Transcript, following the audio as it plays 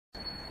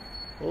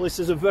Well, this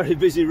is a very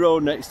busy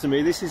road next to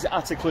me. This is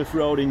Attercliffe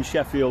Road in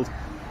Sheffield,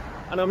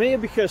 and I'm here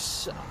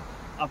because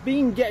I've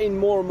been getting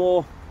more and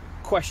more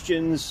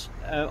questions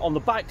on the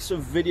backs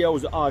of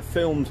videos that I've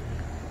filmed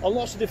on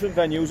lots of different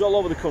venues all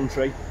over the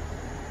country.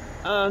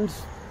 And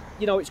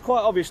you know, it's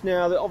quite obvious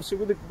now that obviously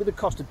with the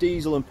cost of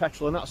diesel and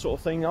petrol and that sort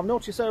of thing, I've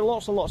noticed there are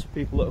lots and lots of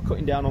people that are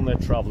cutting down on their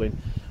travelling.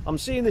 I'm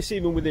seeing this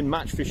even within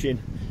match fishing.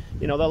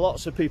 You know, there are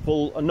lots of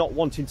people are not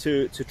wanting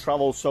to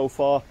travel so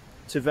far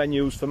to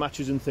venues for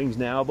matches and things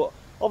now, but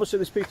obviously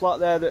there's people out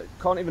there that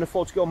can't even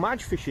afford to go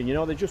match fishing. You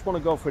know, they just want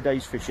to go for a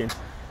day's fishing,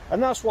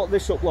 and that's what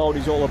this upload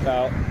is all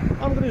about.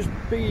 I'm going to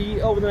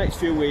be, over the next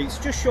few weeks,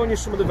 just showing you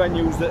some of the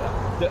venues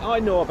that I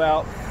know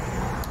about.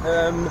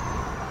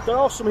 There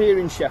are some here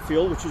in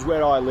Sheffield, which is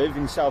where I live,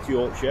 in South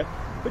Yorkshire,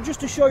 but just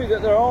to show you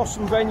that there are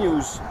some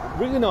venues,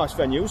 really nice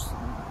venues,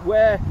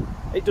 where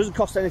it doesn't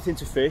cost anything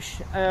to fish,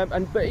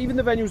 but even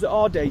the venues that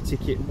are day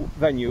ticket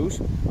venues,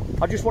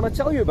 I just want to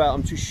tell you about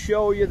them to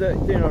show you that,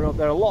 you know,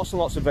 there are lots and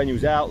lots of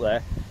venues out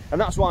there, and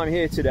that's why I'm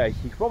here today.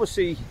 You can probably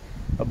see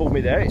above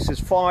me there, it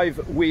says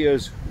 5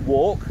 Weirs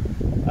Walk,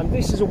 and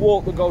this is a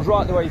walk that goes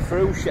right the way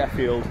through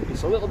Sheffield.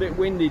 It's a little bit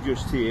windy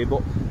just here,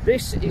 but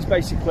this is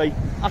basically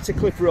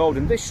Attercliffe Road,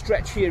 and this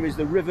stretch here is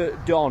the River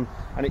Don,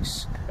 and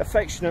it's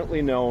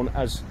affectionately known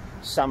as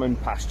Salmon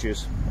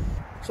Pastures.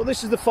 So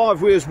this is the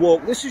 5 Weirs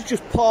Walk. This is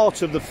just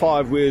part of the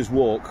 5 Weirs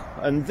Walk,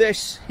 and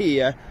this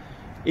here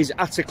is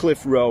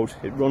Attercliffe Road.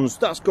 It runs,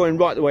 that's going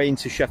right the way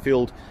into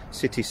Sheffield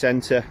city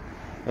centre,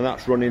 and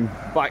that's running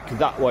back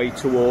that way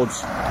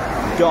towards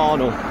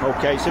Darnell.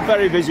 Okay, it's a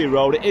very busy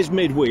road. It is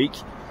midweek,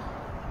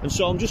 and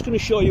so I'm just going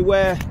to show you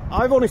where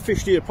I've only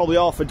fished here probably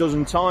half a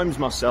dozen times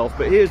myself,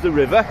 but here's the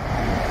river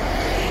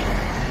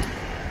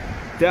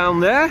down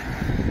there,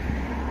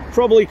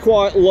 probably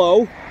quite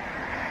low.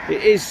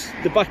 It is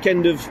the back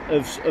end of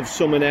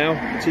summer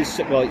now. It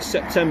is, well, it's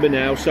September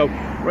now, so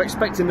we're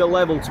expecting the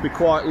level to be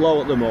quite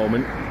low at the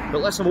moment.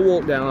 But let's have a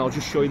walk down and I'll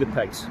just show you the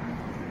pegs.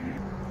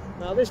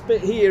 Now this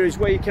bit here is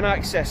where you can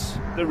access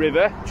the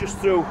river, just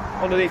through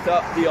underneath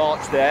the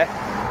arch there.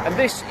 And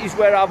this is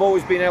where I've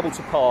always been able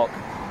to park.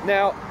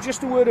 Now,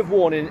 just a word of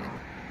warning,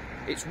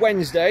 it's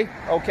Wednesday,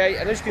 okay,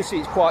 and as you can see,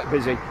 it's quite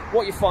busy.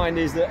 What you find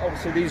is that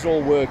obviously these are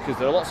all workers.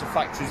 There are lots of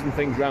factories and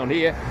things around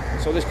here,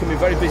 so this can be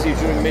very busy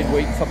during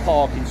midweek for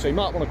parking. So you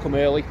might want to come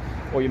early,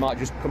 or you might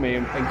just come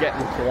in and get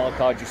lucky like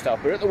I just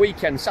have. But at the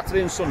weekend,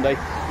 Saturday and Sunday,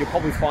 you'll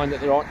probably find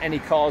that there aren't any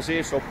cars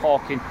here, so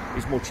parking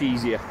is much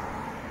easier.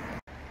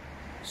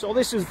 So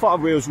this is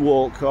 5 Weirs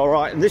Walk, all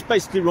right, and this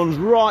basically runs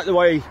right the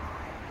way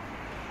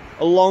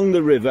along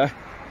the river.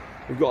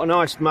 We've got a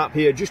nice map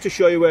here just to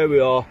show you where we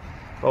are.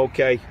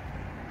 Okay,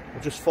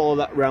 I'll just follow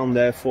that round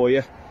there for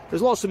you.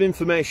 There's lots of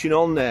information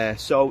on there,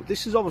 so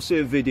this is obviously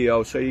a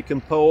video, so you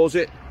can pause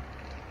it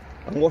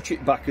and watch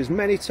it back as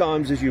many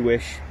times as you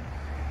wish.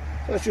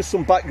 So that's just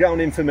some background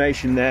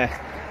information there,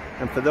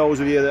 and for those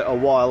of you that are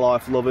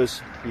wildlife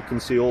lovers, you can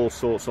see all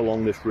sorts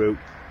along this route.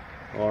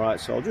 Alright,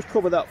 so I'll just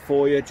cover that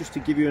for you, just to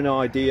give you an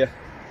idea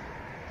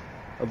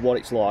of what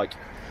it's like.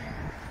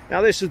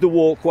 Now this is the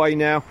walkway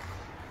now.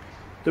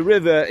 The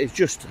river is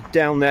just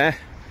down there,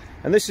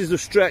 and this is the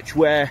stretch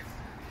where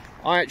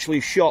I actually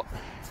shot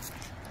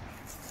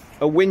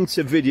a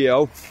winter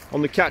video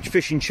on the Catch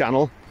Fishing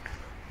channel,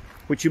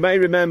 which you may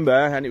remember,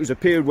 and it was a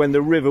period when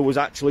the river was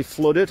actually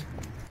flooded,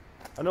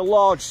 and a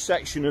large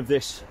section of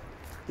this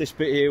bit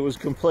here was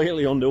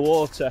completely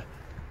underwater.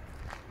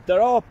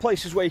 There are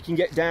places where you can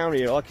get down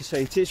here. Like I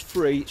say, it is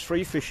free, it's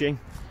free fishing,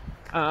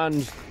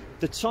 and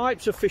the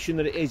types of fishing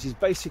that it is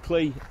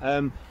basically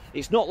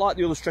it's not like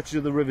the other stretches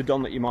of the River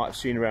Don that you might have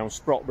seen around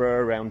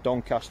Sprotborough, around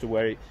Doncaster,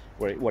 where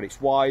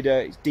it's wider,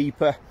 it's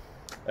deeper.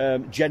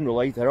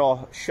 Generally there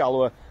are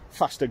shallower,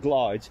 faster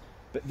glides,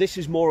 but this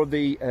is more of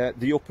the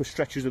upper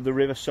stretches of the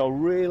river. So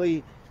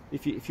really,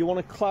 if you want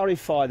to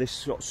clarify this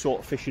sort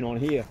of fishing on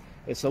here,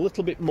 it's a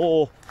little bit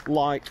more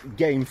like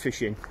game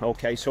fishing.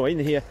 Okay, so in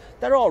here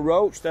there are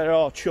roach, there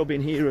are chub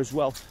in here as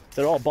well,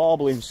 there are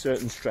barbel in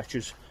certain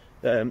stretches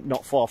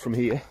not far from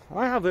here.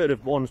 I have heard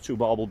of 1 or 2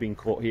 barbel being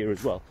caught here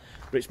as well,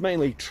 but it's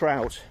mainly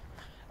trout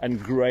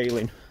and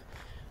grayling.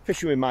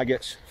 Fishing with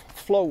maggots,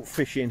 float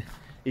fishing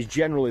is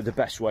generally the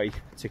best way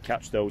to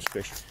catch those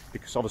fish,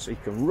 because obviously you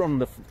can run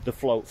the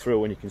float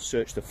through and you can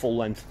search the full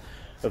length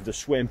of the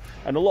swim.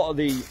 And a lot of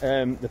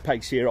the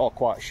pegs here are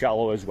quite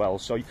shallow as well,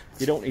 so you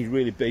don't need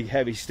really big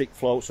heavy stick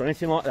floats or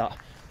anything like that.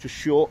 Just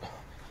short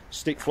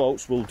stick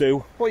floats will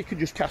do, or you could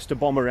just cast a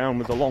bomb around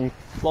with a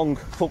long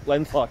hook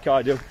length like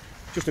I do,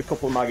 just a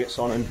couple of maggots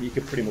on, and you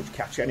can pretty much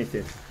catch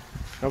anything.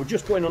 Now we're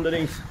just going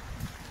underneath.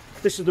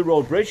 This is the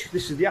road bridge.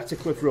 This is the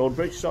Attercliffe Road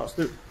Bridge. So that's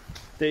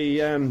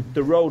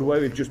the road where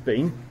we've just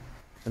been,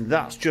 and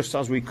that's just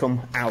as we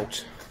come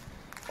out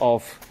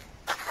of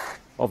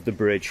the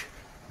bridge.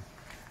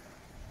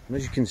 And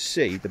as you can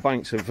see, the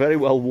banks are very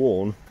well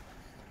worn,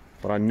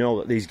 but I know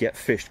that these get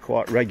fished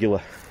quite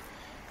regular.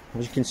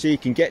 As you can see, you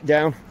can get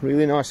down,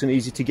 really nice and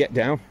easy to get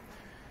down.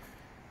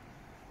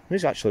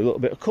 There's actually a little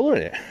bit of colour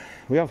in it.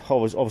 We have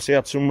obviously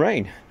had some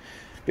rain,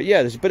 but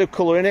yeah, there's a bit of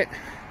colour in it.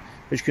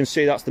 As you can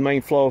see, that's the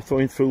main flow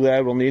flowing through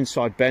there on the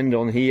inside bend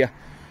on here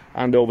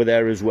and over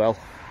there as well.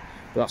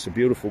 But that's a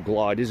beautiful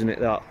glide, isn't it?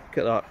 That, look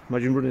at that.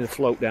 Imagine running a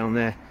float down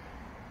there.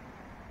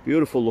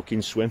 Beautiful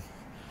looking swim.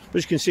 But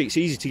as you can see, it's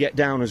easy to get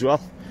down as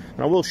well.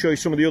 And I will show you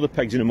some of the other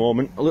pegs in a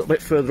moment, a little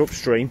bit further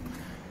upstream.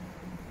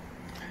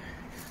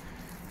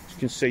 As you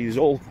can see, there's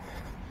all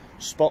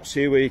spots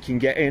here where you can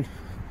get in.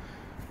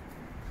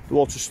 The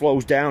water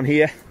slows down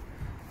here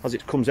as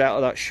it comes out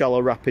of that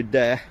shallow rapid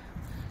there.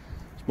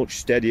 It's much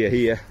steadier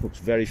here. Looks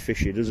very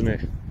fishy, doesn't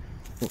it?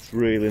 Looks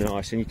really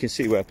nice, and you can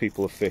see where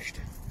people have fished.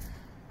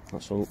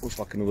 That looks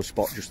like another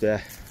spot just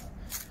there.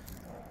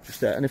 Just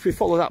there. And if we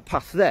follow that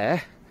path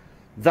there,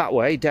 that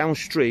way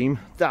downstream,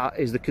 that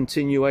is the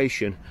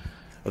continuation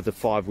of the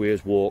 5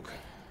 Weirs Walk.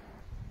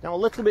 Now a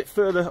little bit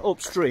further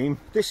upstream,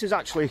 this is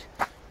actually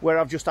where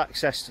I've just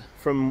accessed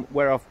from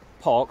where I've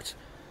parked.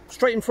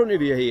 Straight in front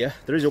of you here,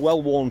 there is a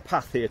well-worn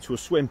path here to a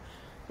swim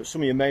that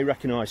some of you may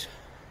recognise.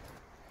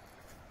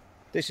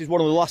 This is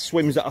one of the last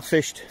swims that I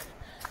fished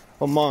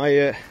on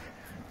my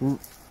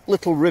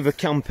little river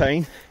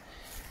campaign,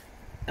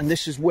 and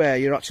this is where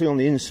you're actually on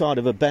the inside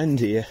of a bend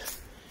here.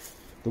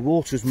 The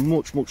water's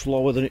much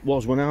lower than it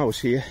was when I was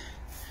here.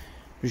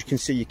 As you can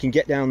see, you can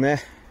get down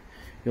there.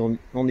 You're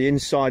on the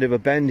inside of a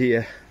bend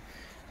here.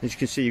 As you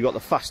can see, you've got the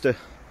faster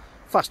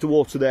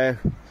water there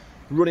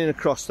running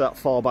across that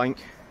far bank.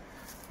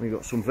 We've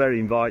got some very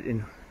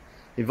inviting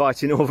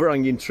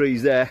overhanging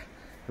trees there,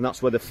 and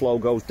that's where the flow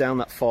goes down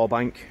that far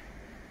bank.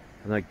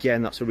 And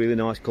again, that's a really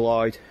nice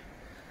glide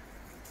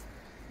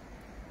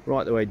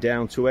right the way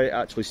down to where it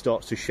actually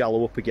starts to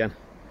shallow up again.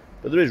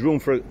 But there is room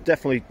for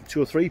definitely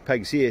 2 or 3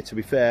 pegs here, to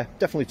be fair.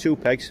 Definitely 2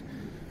 pegs.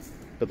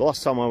 But the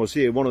last time I was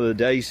here, one of the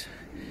days,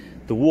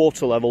 the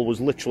water level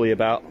was literally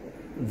about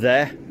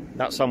there.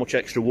 That's how much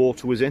extra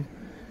water was in.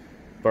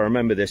 But I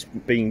remember this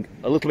being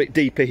a little bit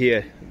deeper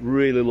here.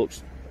 Really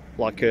looks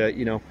like a,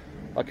 you know,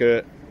 like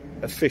a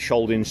fish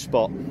holding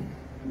spot.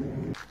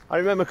 I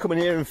remember coming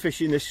here and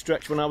fishing this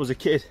stretch when I was a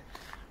kid.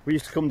 We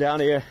used to come down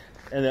here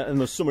in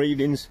the summer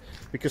evenings,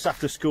 because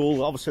after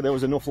school, obviously there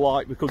was enough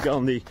light, we could get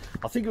on the,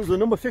 I think it was the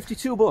number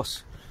 52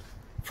 bus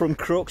from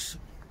Crooks,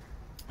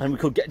 and we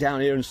could get down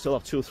here and still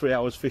have 2 or 3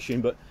 hours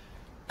fishing. But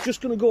just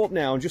going to go up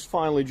now and just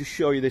finally just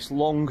show you this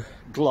long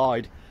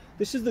glide.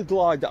 This is the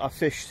glide that I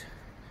fished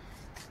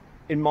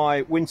in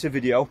my winter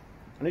video,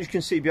 and as you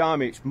can see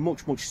behind me, it's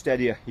much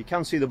steadier. You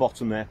can see the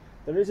bottom there.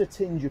 There is a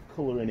tinge of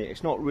colour in it.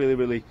 It's not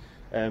really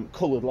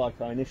coloured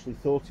like I initially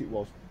thought it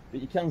was, but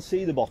you can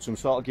see the bottom,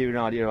 so that'll give you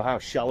an idea of how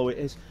shallow it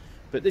is.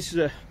 But this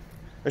is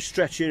a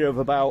stretch here of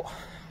about,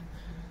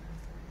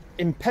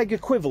 in peg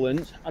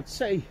equivalent, I'd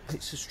say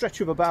it's a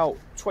stretch of about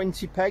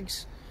 20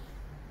 pegs.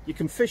 You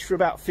can fish for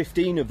about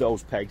 15 of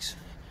those pegs,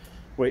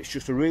 where it's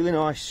just a really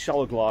nice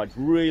shallow glide.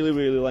 Really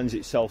lends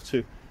itself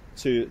to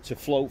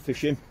float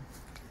fishing.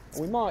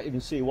 And we might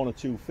even see 1 or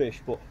 2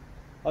 fish, but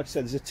like I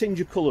said, there's a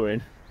tinge of colour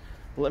in.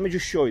 But let me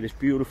just show you this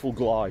beautiful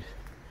glide.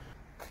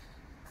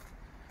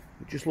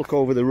 Just look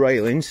over the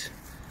railings.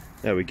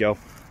 There we go.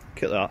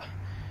 Look at that.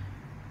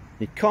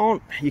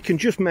 You can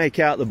just make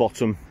out the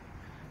bottom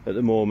at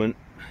the moment,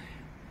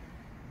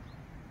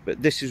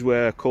 but this is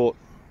where I caught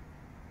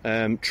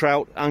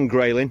trout and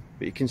grayling.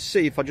 But you can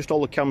see, if I just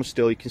hold the camera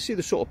still, you can see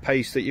the sort of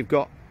pace that you've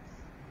got.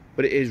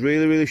 But it is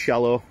really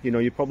shallow. You know,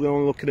 you're probably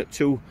only looking at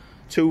 2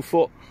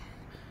 foot,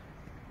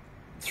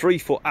 3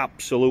 foot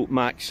absolute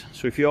max.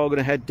 So if you're going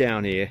to head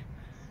down here,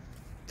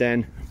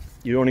 then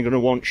you're only going to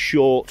want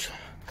short,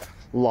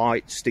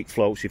 light stick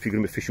floats if you're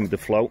going to be fishing with the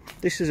float.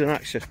 This is an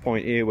access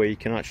point here where you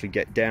can actually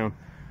get down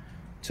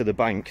to the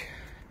bank.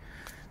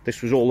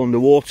 This was all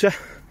underwater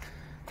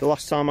the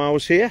last time I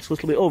was here. It's a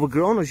little bit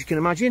overgrown, as you can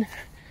imagine.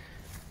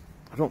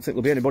 I don't think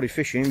there'll be anybody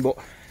fishing, but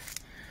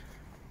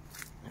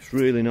it's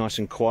really nice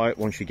and quiet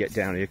once you get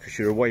down here, because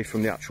you're away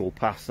from the actual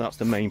path. That's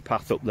the main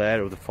path up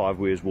there of the 5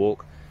 Weirs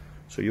Walk.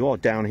 So you are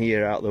down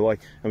here out of the way,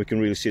 and we can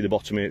really see the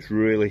bottom here. It's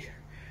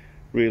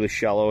really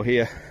shallow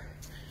here.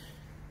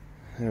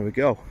 There we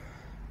go.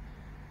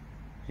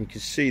 You can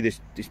see this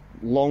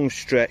long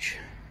stretch.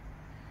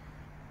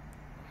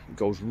 It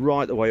goes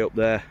right the way up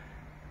there,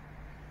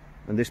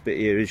 and this bit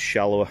here is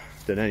shallower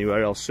than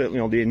anywhere else, certainly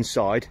on the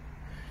inside.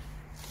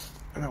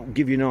 And that will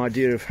give you an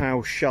idea of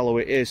how shallow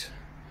it is.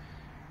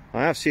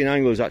 I have seen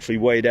anglers actually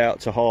wade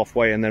out to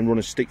halfway and then run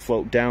a stick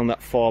float down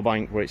that far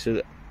bank where it's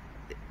a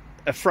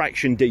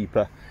fraction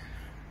deeper.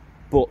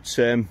 But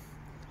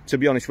to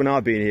be honest, when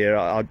I've been here,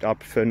 I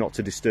prefer not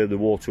to disturb the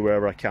water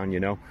wherever I can, you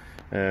know.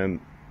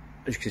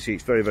 As you can see,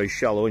 it's very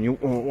shallow, and you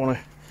don't want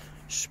to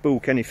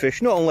spook any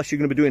fish, not unless you're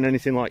going to be doing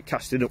anything like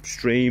casting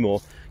upstream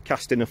or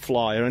casting a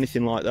fly or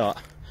anything like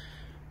that.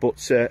 But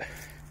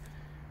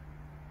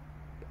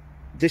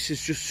this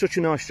is just such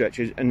a nice stretch,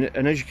 and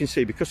as you can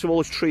see, because of all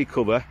this tree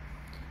cover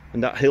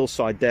and that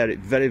hillside there, it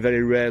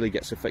very rarely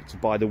gets affected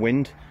by the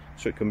wind,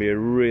 so it can be a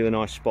really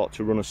nice spot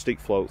to run a stick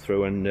float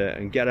through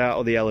and get out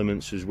of the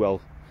elements as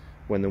well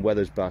when the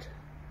weather's bad.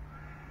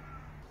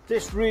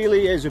 This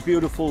really is a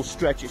beautiful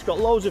stretch. It's got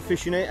loads of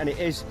fish in it, and it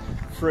is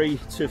free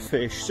to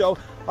fish. So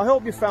I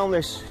hope you found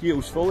this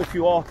useful. If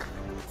you are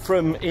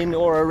from in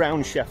or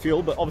around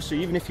Sheffield, but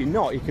obviously even if you're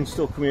not, you can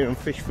still come here and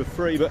fish for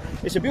free. But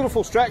it's a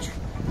beautiful stretch,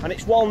 and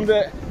it's one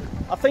that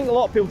I think a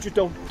lot of people just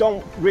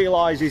don't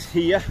realise is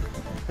here,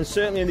 and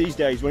certainly in these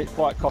days when it's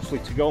quite costly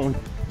to go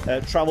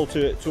and travel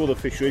to other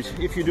fisheries.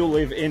 If you do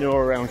live in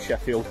or around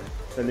Sheffield,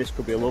 then this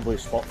could be a lovely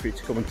spot for you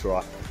to come and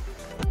try.